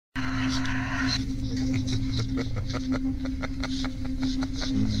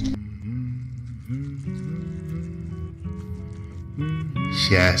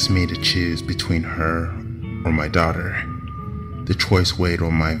She asked me to choose between her or my daughter. The choice weighed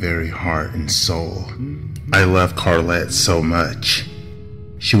on my very heart and soul. I love Carlette so much.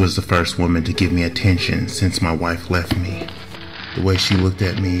 She was the first woman to give me attention since my wife left me. The way she looked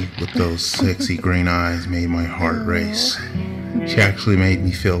at me with those sexy green eyes made my heart race. She actually made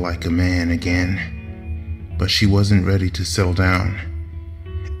me feel like a man again. But she wasn't ready to settle down.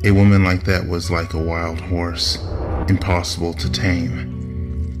 A woman like that was like a wild horse, impossible to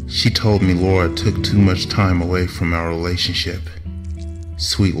tame. She told me Laura took too much time away from our relationship.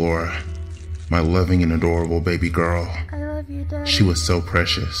 Sweet Laura, my loving and adorable baby girl. I love you, Daddy. She was so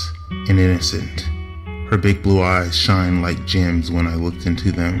precious and innocent. Her big blue eyes shined like gems when I looked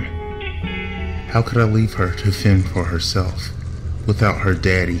into them. How could I leave her to fend for herself without her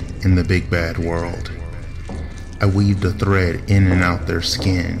daddy in the big bad world? I weaved a thread in and out their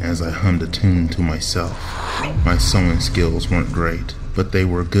skin as I hummed a tune to myself. My sewing skills weren't great, but they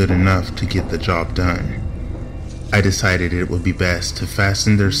were good enough to get the job done. I decided it would be best to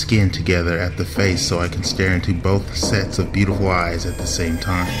fasten their skin together at the face so I can stare into both sets of beautiful eyes at the same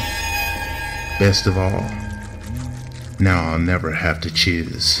time. Best of all, now I'll never have to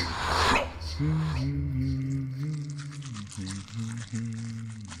choose.